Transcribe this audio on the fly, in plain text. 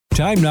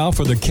Time now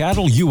for the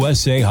Cattle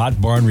USA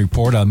Hot Barn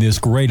Report on this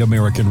great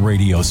American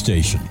radio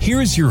station.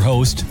 Here's your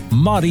host,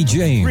 Monty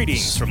James.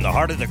 Greetings from the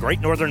heart of the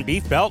Great Northern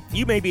Beef Belt.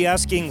 You may be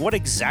asking, what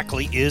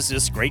exactly is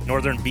this Great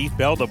Northern Beef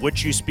Belt of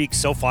which you speak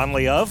so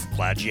fondly of?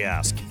 Glad you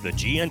ask. The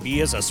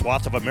GNB is a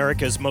swath of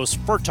America's most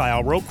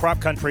fertile row crop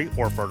country,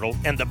 or fertile,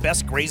 and the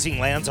best grazing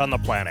lands on the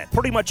planet.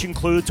 Pretty much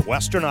includes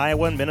western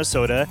Iowa and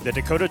Minnesota, the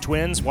Dakota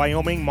Twins,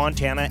 Wyoming,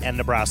 Montana, and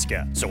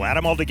Nebraska. So add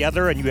them all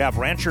together and you have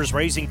ranchers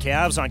raising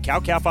calves on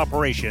cow-calf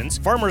operations,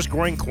 farmers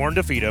growing corn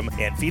to feed them,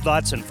 and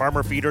feedlots and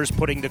farmer feeders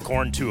putting the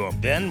corn to them.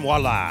 Then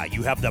voila,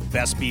 you have the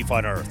best beef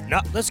on earth.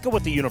 Now, let's go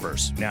with the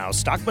universe. Now,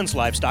 Stockman's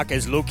Livestock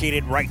is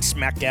located right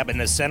smack dab in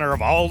the center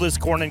of all this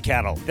corn and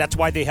cattle. That's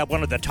why they have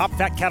one of the top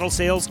fat cattle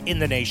sales in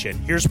the nation.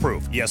 Here's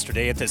proof.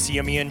 Yesterday at the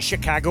CME in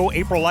Chicago,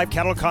 April live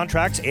cattle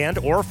contracts and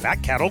or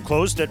fat cattle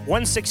closed at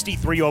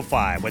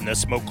 $163.05 when the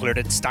smoke cleared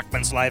at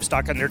Stockman's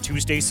Livestock on their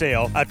Tuesday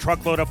sale. A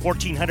truckload of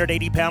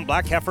 1,480-pound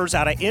black heifers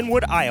out of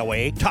Inwood,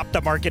 Iowa, topped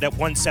the market at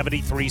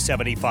 $173.75.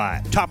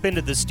 Top end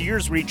of the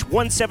steers reached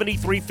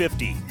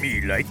 $173.50. Me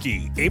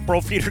likey.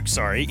 April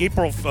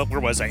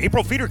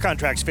feeder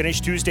contracts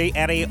finished Tuesday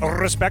at a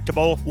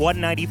respectable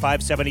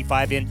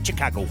 $195.75 in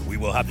Chicago. We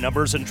will have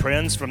numbers and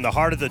trends from the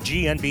heart of the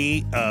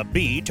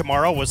GNB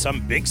tomorrow with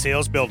some big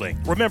sales building.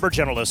 Remember,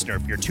 gentle listener,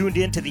 if you're tuned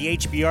in to the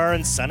HBR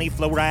in sunny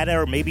Florida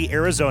or maybe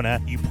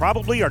Arizona, you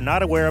probably are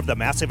not aware of the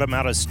massive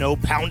amount of snow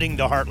pounding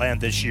the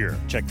heartland this year.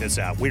 Check this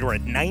out. We were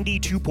at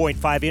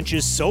 92.5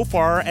 inches so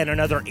far and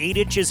another 8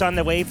 inches on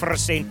the way for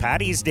St.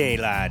 Patty's Day,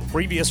 lad.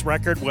 Previous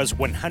record was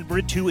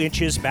 102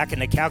 inches back in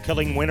the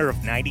cow-killing winter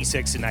of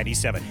 96 and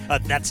 97.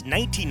 That's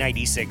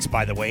 1996,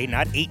 by the way,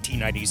 not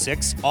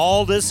 1896.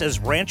 All this as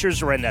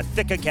ranchers are in the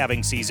thick of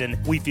calving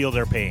season. We feel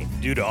their pain.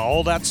 Due to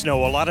all that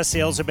snow, a lot of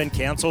sales have been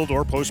canceled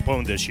or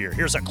postponed this year.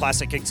 Here's a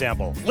classic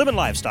example. Living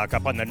Livestock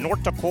up on the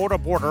North Dakota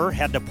border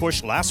had to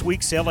push last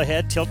week's sale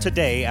ahead till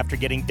today after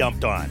getting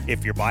dumped on.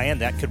 If you're buying,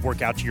 that could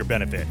work out to your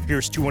benefit.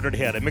 Here's 200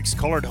 head of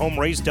mixed-colored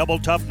home-raised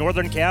double-tough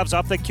northern calves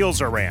off the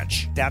Kilzer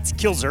Ranch. That's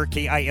Kilzer,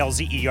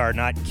 K-I-L-Z-E-R,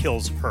 not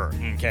kills her,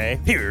 okay?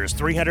 Here's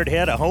 300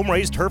 head of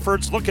home-raised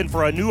Herefords looking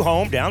for a new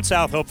home down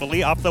south,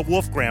 hopefully, off the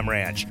Wolfgram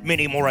Ranch.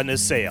 Many more on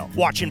this sale.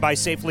 Watch and buy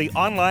safely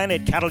online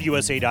at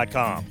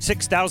cattleusa.com.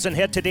 6,000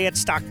 head today at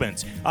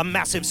Stockman's. A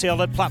massive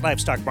sale at Platte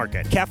Livestock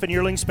Market. Calf and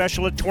yearling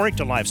special at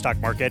Torrington Livestock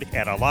Market.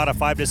 And a lot of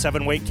 5 to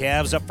 7 weight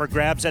calves up for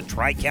grabs at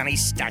Tri-County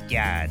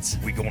Stockyards.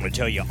 We're going to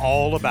tell you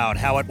all about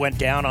how it went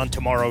down on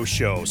tomorrow's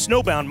show.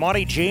 Snowbound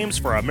Monty James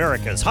for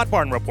America's Hot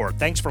Barn Report.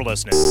 Thanks for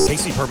listening.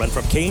 Casey Perman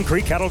from Cane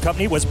Creek Cattle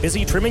Company was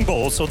busy trimming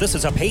bulls, so this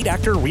is a paid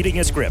actor reading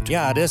a script.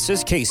 Yeah, this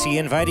is Casey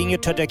inviting you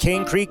to the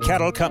Cane Creek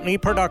Cattle Company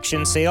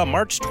production sale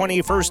March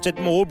 21st at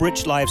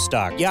Mobridge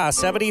Livestock. Yeah,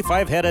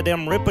 75 head of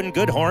them ripping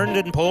good horned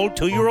and polled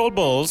 2-year-old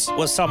bulls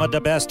with some of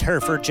the best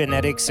Hereford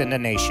genetics in the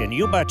nation.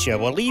 You betcha.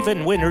 We'll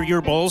even winter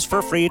your bulls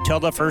for free till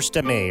the 1st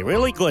of May.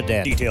 Really good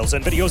then. Details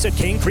and videos at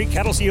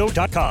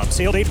CaneCreekCattleCO.com.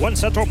 Sale date 1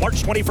 Central,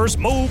 March 21st,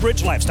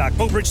 Mobridge Livestock,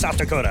 Mobridge, South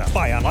Dakota.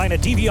 Buy online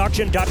at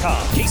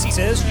tvauction.com. Casey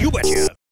says, you betcha.